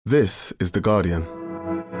This is The Guardian.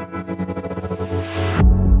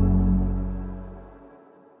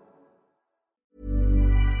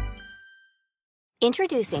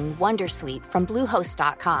 Introducing Wondersuite from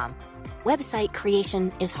Bluehost.com. Website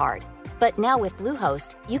creation is hard, but now with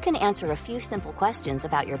Bluehost, you can answer a few simple questions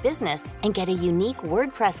about your business and get a unique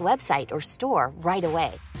WordPress website or store right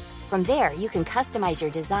away. From there, you can customize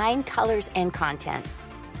your design, colors, and content.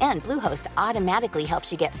 And Bluehost automatically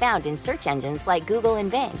helps you get found in search engines like Google and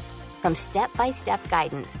Bing. From step-by-step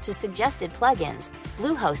guidance to suggested plugins,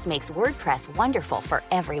 Bluehost makes WordPress wonderful for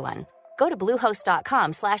everyone. Go to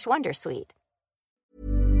bluehost.com/wondersuite.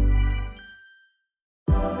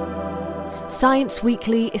 Science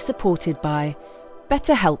Weekly is supported by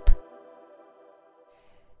BetterHelp.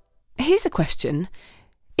 Here's a question.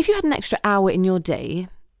 If you had an extra hour in your day,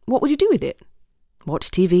 what would you do with it? Watch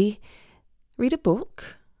TV? Read a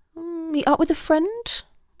book? Meet up with a friend?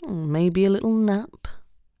 Maybe a little nap?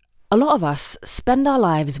 A lot of us spend our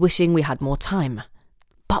lives wishing we had more time.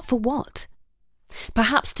 But for what?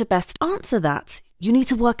 Perhaps to best answer that, you need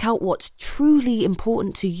to work out what's truly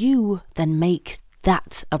important to you, then make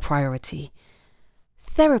that a priority.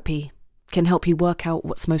 Therapy can help you work out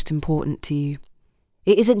what's most important to you.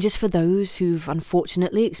 It isn't just for those who've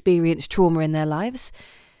unfortunately experienced trauma in their lives.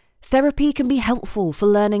 Therapy can be helpful for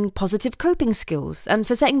learning positive coping skills and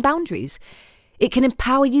for setting boundaries. It can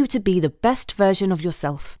empower you to be the best version of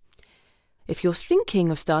yourself. If you're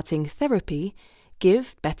thinking of starting therapy,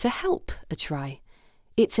 give BetterHelp a try.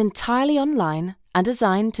 It's entirely online and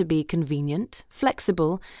designed to be convenient,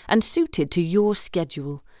 flexible, and suited to your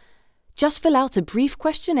schedule. Just fill out a brief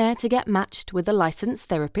questionnaire to get matched with a licensed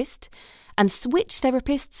therapist and switch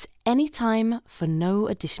therapists anytime for no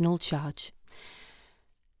additional charge.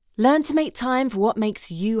 Learn to make time for what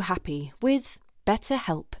makes you happy with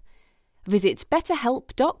BetterHelp. Visit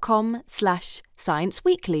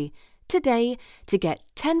betterhelp.com/scienceweekly today to get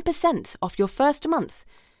 10% off your first month.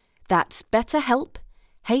 That's BetterHelp,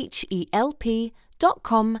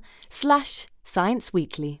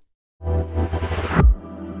 HELP.com/scienceweekly.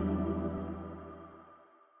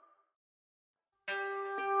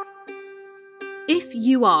 If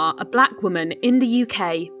you are a black woman in the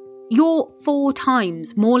UK, you're 4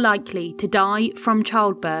 times more likely to die from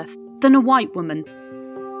childbirth than a white woman.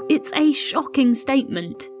 It's a shocking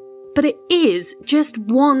statement, but it is just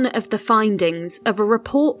one of the findings of a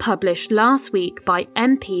report published last week by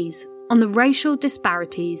MPs on the racial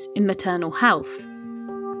disparities in maternal health.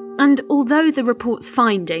 And although the report's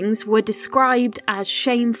findings were described as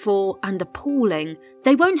shameful and appalling,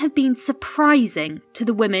 they won't have been surprising to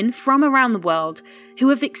the women from around the world who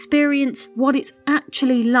have experienced what it's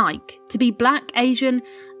actually like to be black, Asian,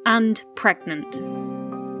 and pregnant.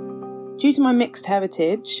 Due to my mixed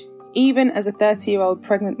heritage, even as a 30-year-old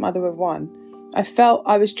pregnant mother of 1, I felt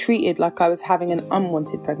I was treated like I was having an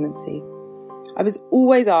unwanted pregnancy. I was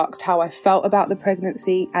always asked how I felt about the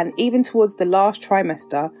pregnancy, and even towards the last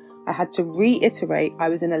trimester, I had to reiterate I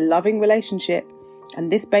was in a loving relationship and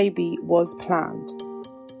this baby was planned.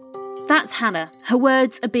 That's Hannah. Her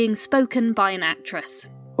words are being spoken by an actress.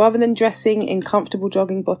 Rather than dressing in comfortable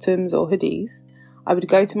jogging bottoms or hoodies, I would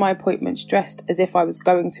go to my appointments dressed as if I was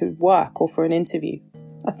going to work or for an interview.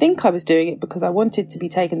 I think I was doing it because I wanted to be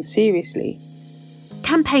taken seriously.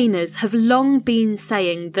 Campaigners have long been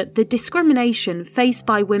saying that the discrimination faced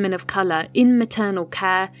by women of colour in maternal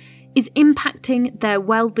care is impacting their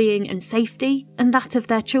well-being and safety and that of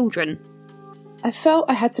their children. I felt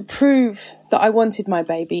I had to prove that I wanted my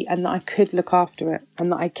baby and that I could look after it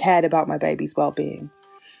and that I cared about my baby's well-being.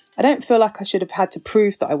 I don't feel like I should have had to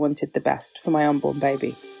prove that I wanted the best for my unborn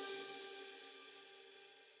baby.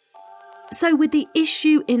 So with the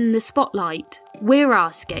issue in the spotlight, we're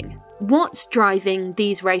asking, what's driving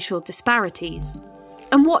these racial disparities?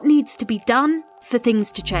 And what needs to be done for things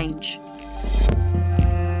to change?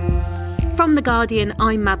 From The Guardian,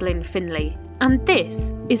 I'm Madeline Finlay, and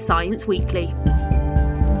this is Science Weekly.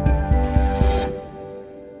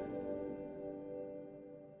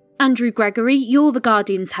 Andrew Gregory, you're The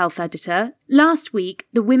Guardian's health editor. Last week,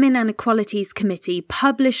 the Women and Equalities Committee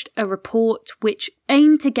published a report which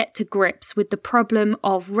aimed to get to grips with the problem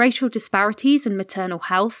of racial disparities in maternal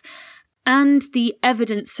health and the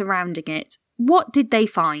evidence surrounding it. What did they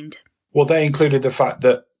find? Well, they included the fact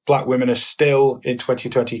that black women are still, in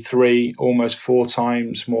 2023, almost 4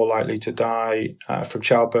 times more likely to die from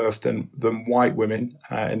childbirth than white women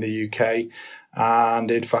in the UK. And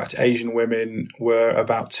in fact, Asian women were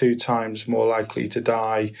about 2 times more likely to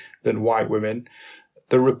die than white women.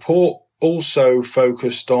 The report also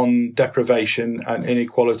focused on deprivation and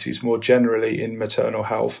inequalities more generally in maternal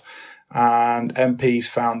health. and MPs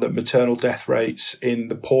found that maternal death rates in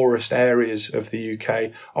the poorest areas of the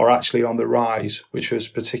UK are actually on the rise, which was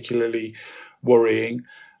particularly worrying.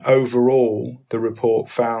 Overall, the report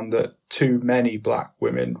found that too many black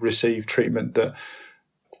women receive treatment that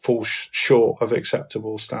falls short of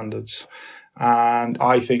acceptable standards. And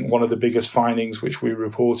I think one of the biggest findings which we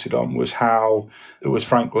reported on was how it was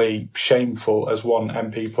frankly shameful, as one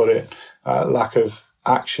MP put it, lack of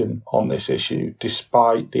action on this issue,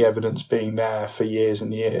 despite the evidence being there for years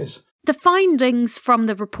and years. The findings from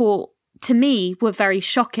the report, to me, were very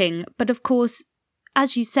shocking. But of course,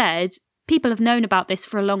 as you said, people have known about this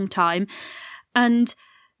for a long time. And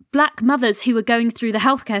black mothers who are going through the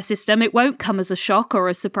healthcare system, it won't come as a shock or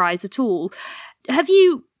a surprise at all. Have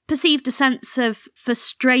you perceived a sense of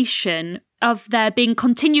frustration of there being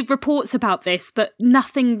continued reports about this, but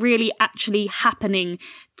nothing really actually happening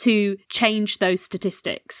to change those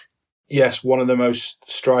statistics? Yes, one of the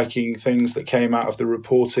most striking things that came out of the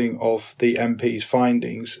reporting of the MP's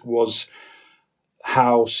findings was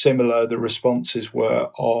how similar the responses were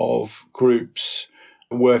of groups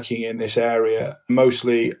working in this area,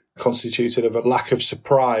 mostly constituted of a lack of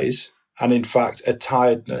surprise and, in fact, a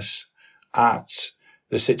tiredness at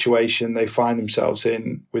the situation they find themselves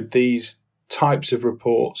in, with these types of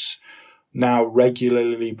reports now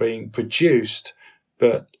regularly being produced,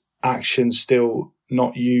 but action still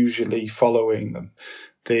not usually following them.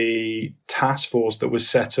 The task force that was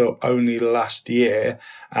set up only last year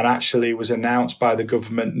and actually was announced by the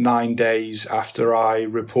government 9 days after I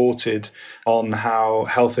reported on how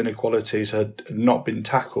health inequalities had not been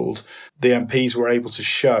tackled, the MPs were able to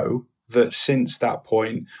show that since that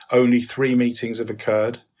point, only 3 meetings have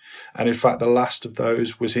occurred. And in fact, the last of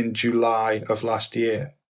those was in July of last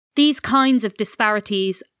year. These kinds of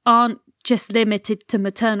disparities aren't just limited to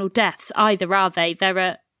maternal deaths either, are they? There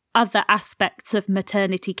are other aspects of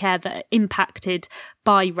maternity care that are impacted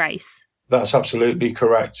by race. That's absolutely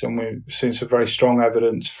correct. And we've seen some very strong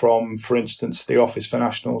evidence from, for instance, the Office for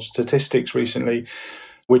National Statistics recently,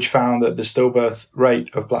 which found that the stillbirth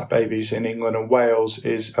rate of black babies in England and Wales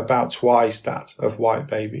is about twice that of white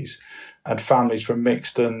babies. And families from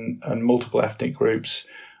mixed and multiple ethnic groups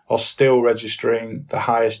are still registering the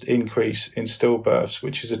highest increase in stillbirths,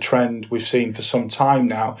 which is a trend we've seen for some time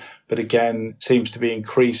now, but again seems to be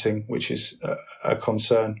increasing, which is a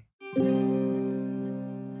concern.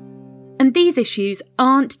 And these issues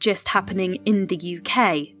aren't just happening in the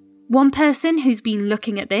UK. One person who's been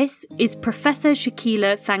looking at this is Professor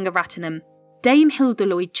Shakila Thangaratnam, Dame Hilda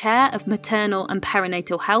Lloyd Chair of Maternal and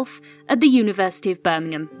Perinatal Health at the University of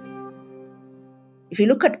Birmingham. If you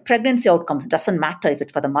look at pregnancy outcomes, it doesn't matter if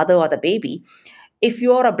it's for the mother or the baby. If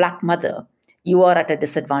you're a black mother, you are at a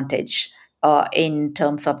disadvantage in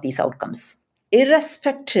terms of these outcomes.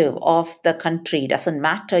 Irrespective of the country, doesn't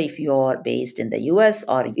matter if you're based in the US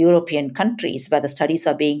or European countries where the studies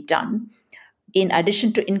are being done, in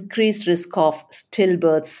addition to increased risk of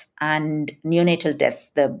stillbirths and neonatal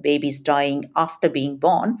deaths, the babies dying after being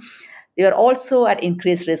born, they are also at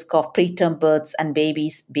increased risk of preterm births and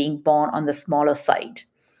babies being born on the smaller side.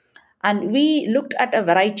 And we looked at a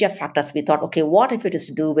variety of factors. We thought, okay, what if it is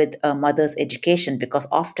to do with a mother's education? Because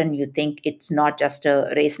often you think it's not just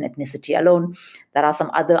a race and ethnicity alone. There are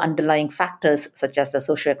some other underlying factors, such as the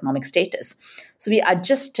socioeconomic status. So we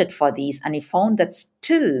adjusted for these, and we found that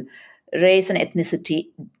still race and ethnicity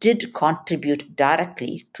did contribute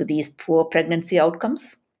directly to these poor pregnancy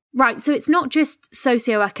outcomes. Right, so it's not just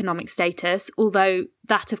socioeconomic status, although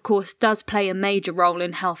that, of course, does play a major role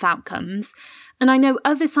in health outcomes. And I know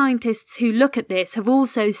other scientists who look at this have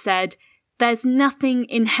also said there's nothing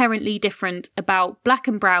inherently different about black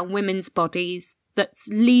and brown women's bodies that's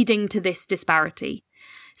leading to this disparity.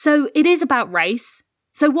 So it is about race.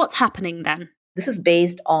 So what's happening then? This is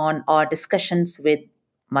based on our discussions with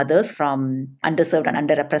mothers from underserved and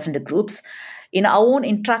underrepresented groups, in our own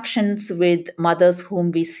interactions with mothers whom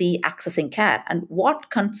we see accessing care. And what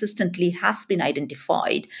consistently has been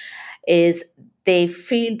identified is they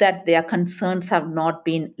feel that their concerns have not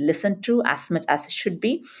been listened to as much as it should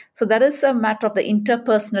be. So there is a matter of the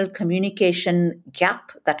interpersonal communication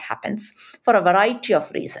gap that happens for a variety of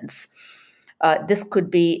reasons. This could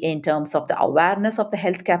be in terms of the awareness of the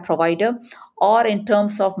healthcare provider or in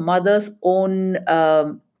terms of mother's own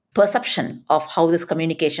perception of how this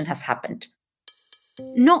communication has happened.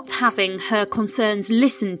 Not having her concerns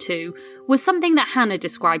listened to was something that Hannah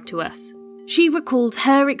described to us. She recalled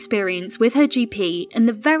her experience with her GP in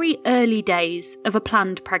the very early days of a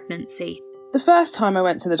planned pregnancy. The first time I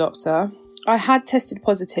went to the doctor, I had tested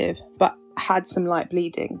positive, but had some light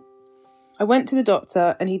bleeding. I went to the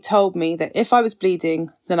doctor and he told me that if I was bleeding,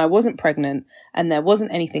 then I wasn't pregnant and there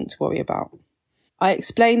wasn't anything to worry about. I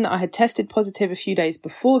explained that I had tested positive a few days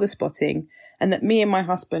before the spotting and that me and my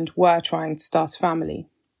husband were trying to start a family.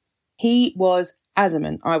 He was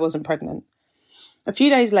adamant I wasn't pregnant. A few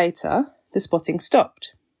days later, the spotting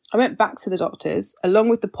stopped. I went back to the doctors along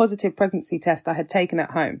with the positive pregnancy test I had taken at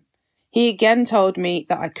home. He again told me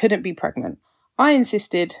that I couldn't be pregnant. I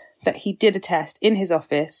insisted that he did a test in his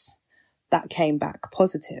office that came back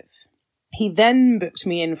positive. He then booked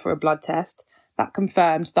me in for a blood test that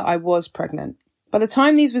confirmed that I was pregnant. By the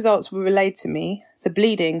time these results were relayed to me, the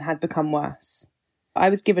bleeding had become worse. I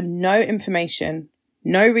was given no information,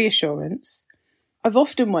 no reassurance. I've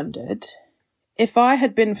often wondered, if I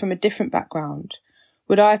had been from a different background,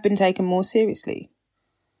 would I have been taken more seriously?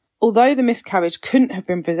 Although the miscarriage couldn't have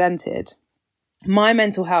been prevented, my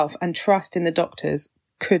mental health and trust in the doctors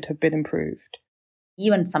could have been improved.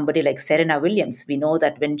 Even somebody like Serena Williams, we know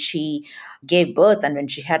that when she gave birth and when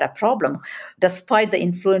she had a problem, despite the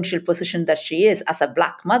influential position that she is as a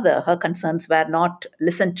Black mother, her concerns were not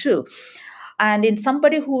listened to. And in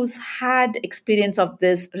somebody who's had experience of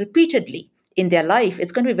this repeatedly in their life,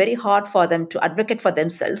 it's going to be very hard for them to advocate for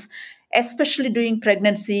themselves, especially during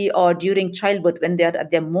pregnancy or during childbirth when they are at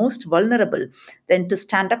their most vulnerable, then to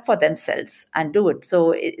stand up for themselves and do it.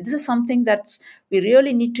 So this is something that we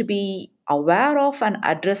really need to be aware of and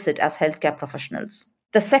address it as healthcare professionals.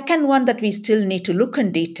 The second one that we still need to look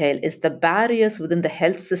in detail is the barriers within the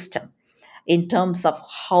health system in terms of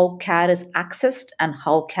how care is accessed and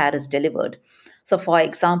how care is delivered. So, for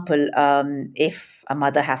example, if a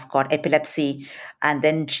mother has got epilepsy and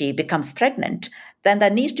then she becomes pregnant, then there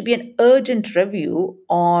needs to be an urgent review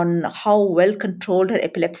on how well controlled her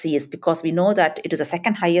epilepsy is, because we know that it is the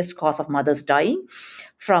second highest cause of mothers dying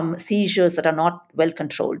from seizures that are not well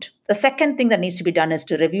controlled. The second thing that needs to be done is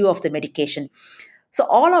to review of the medication. So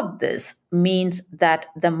all of this means that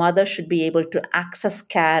the mother should be able to access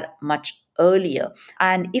care much earlier.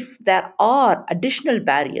 And if there are additional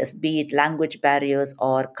barriers, be it language barriers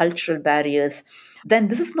or cultural barriers, then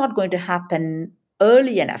this is not going to happen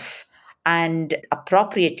early enough and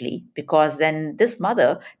appropriately, because then this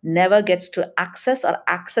mother never gets to access or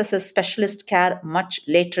accesses specialist care much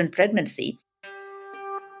later in pregnancy.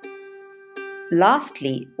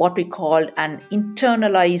 Lastly, what we call an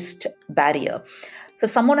internalized barrier. So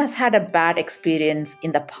if someone has had a bad experience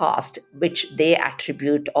in the past, which they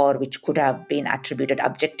attribute or which could have been attributed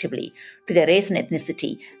objectively to their race and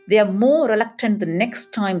ethnicity, they are more reluctant the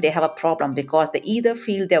next time they have a problem, because they either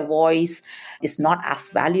feel their voice is not as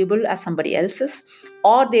valuable as somebody else's,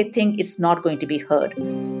 or they think it's not going to be heard.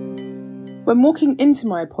 When walking into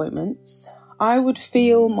my appointments, I would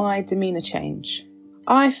feel my demeanour change.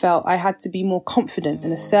 I felt I had to be more confident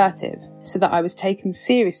and assertive so that I was taken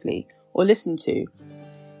seriously or listened to.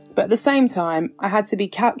 But at the same time, I had to be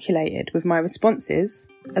calculated with my responses,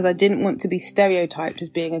 as I didn't want to be stereotyped as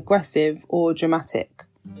being aggressive or dramatic.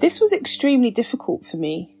 This was extremely difficult for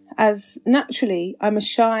me, as naturally I'm a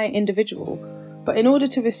shy individual. But in order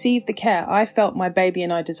to receive the care I felt my baby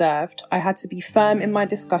and I deserved, I had to be firm in my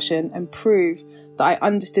discussion and prove that I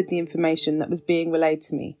understood the information that was being relayed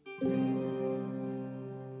to me.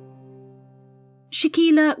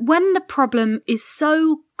 Shakila, when the problem is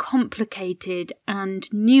so complicated and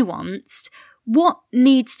nuanced, what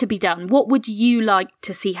needs to be done? What would you like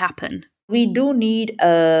to see happen? We do need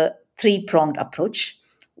a three-pronged approach.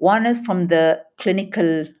 One is from the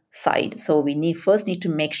clinical side. So we first need to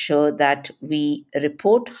make sure that we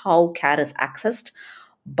report how care is accessed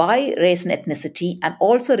by race and ethnicity, and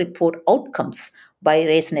also report outcomes by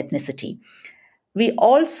race and ethnicity. We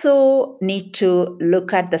also need to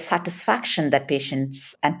look at the satisfaction that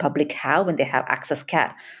patients and public have when they have access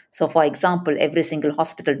care. So, for example, every single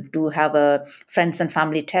hospital do have a friends and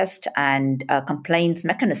family test and a complaints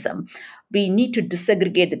mechanism. We need to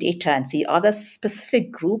disaggregate the data and see are there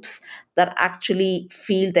specific groups that actually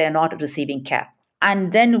feel they are not receiving care.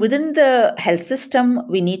 And then within the health system,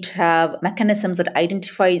 we need to have mechanisms that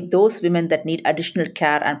identify those women that need additional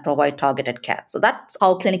care and provide targeted care. So that's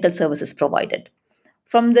how clinical service is provided.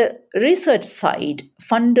 From the research side,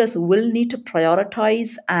 funders will need to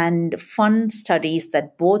prioritize and fund studies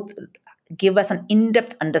that both give us an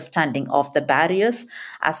in-depth understanding of the barriers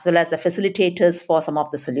as well as the facilitators for some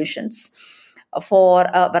of the solutions for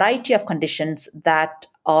a variety of conditions that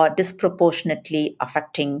are disproportionately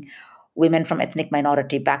affecting women from ethnic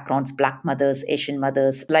minority backgrounds, Black mothers, Asian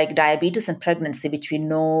mothers, like diabetes and pregnancy, which we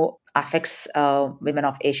know affects women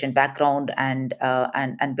of Asian background and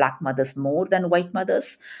Black mothers more than white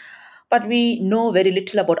mothers. But we know very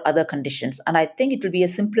little about other conditions. And I think it will be a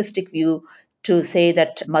simplistic view to say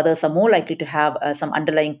that mothers are more likely to have some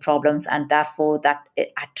underlying problems and therefore that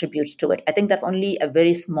it attributes to it. I think that's only a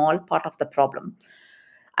very small part of the problem.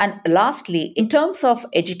 And lastly, in terms of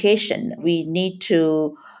education, we need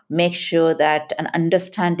to make sure that an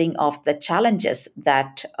understanding of the challenges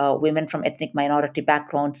that women from ethnic minority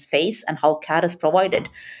backgrounds face and how care is provided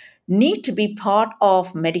need to be part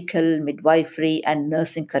of medical, midwifery, and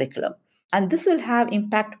nursing curriculum. And this will have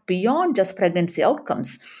impact beyond just pregnancy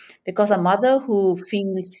outcomes, because a mother who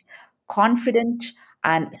feels confident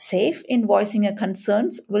and safe in voicing her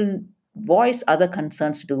concerns will voice other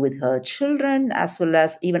concerns to do with her children as well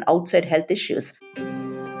as even outside health issues.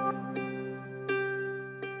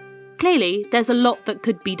 Clearly, there's a lot that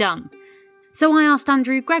could be done. So I asked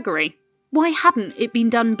Andrew Gregory, why hadn't it been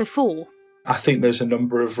done before? I think there's a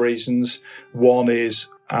number of reasons. One is,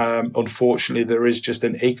 unfortunately, there is just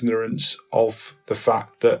an ignorance of the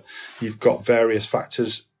fact that you've got various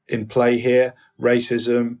factors in play here: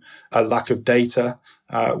 racism, a lack of data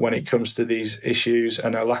when it comes to these issues,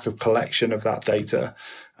 and a lack of collection of that data.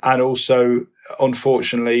 And also,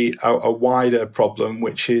 unfortunately, a wider problem,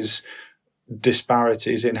 which is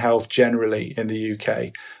disparities in health generally in the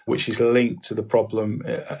UK, which is linked to the problem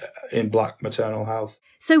in black maternal health.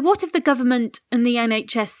 So what have the government and the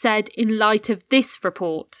NHS said in light of this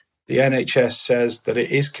report? The NHS says that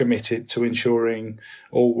it is committed to ensuring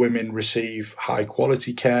all women receive high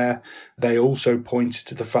quality care. They also pointed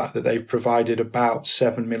to the fact that they've provided about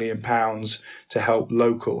 £7 million to help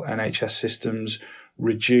local NHS systems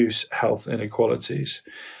reduce health inequalities.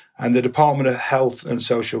 And the Department of Health and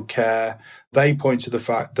Social Care, they point to the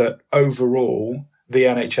fact that overall, the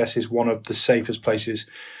NHS is one of the safest places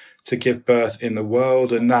to give birth in the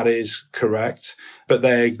world, and that is correct. But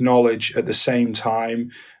they acknowledge at the same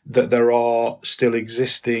time that there are still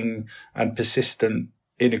existing and persistent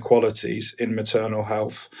inequalities in maternal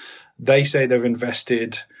health. They say they've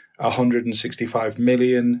invested 165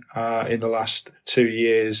 million in the last 2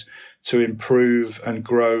 years to improve and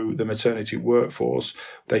grow the maternity workforce.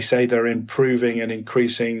 They say they're improving and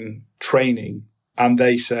increasing training, and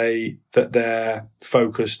they say that they're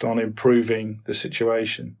focused on improving the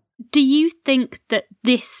situation. Do you think that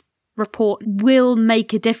this report will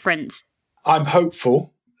make a difference? I'm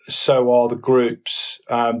hopeful. So are the groups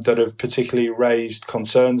that have particularly raised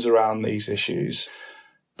concerns around these issues.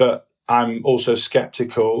 But I'm also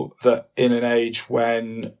sceptical that in an age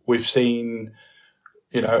when we've seen,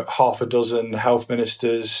 half a dozen health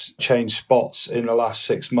ministers change spots in the last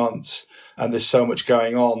 6 months, and there's so much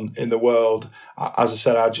going on in the world, as I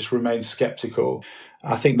said, I just remain sceptical.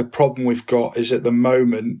 I think the problem we've got is at the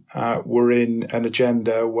moment we're in an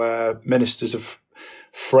agenda where ministers have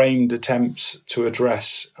framed attempts to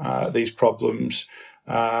address these problems,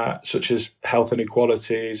 such as health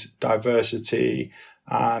inequalities, diversity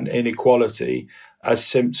and inequality, as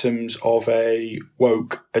symptoms of a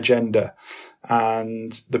woke agenda.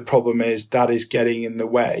 And the problem is that is getting in the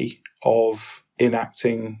way of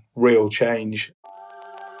enacting real change.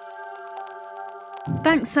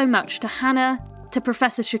 Thanks so much to Hannah, to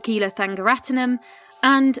Professor Shakila Thangaratnam,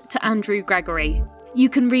 and to Andrew Gregory. You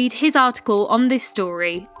can read his article on this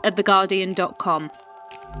story at theguardian.com.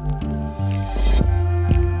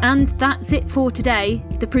 And that's it for today.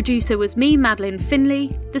 The producer was me, Madeline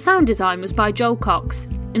Finley, the sound design was by Joel Cox,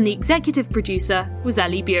 and the executive producer was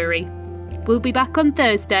Ellie Bury. We'll be back on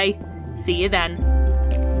Thursday. See you then.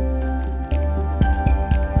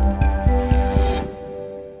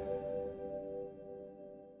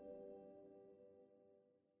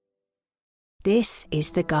 This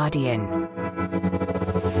is The Guardian.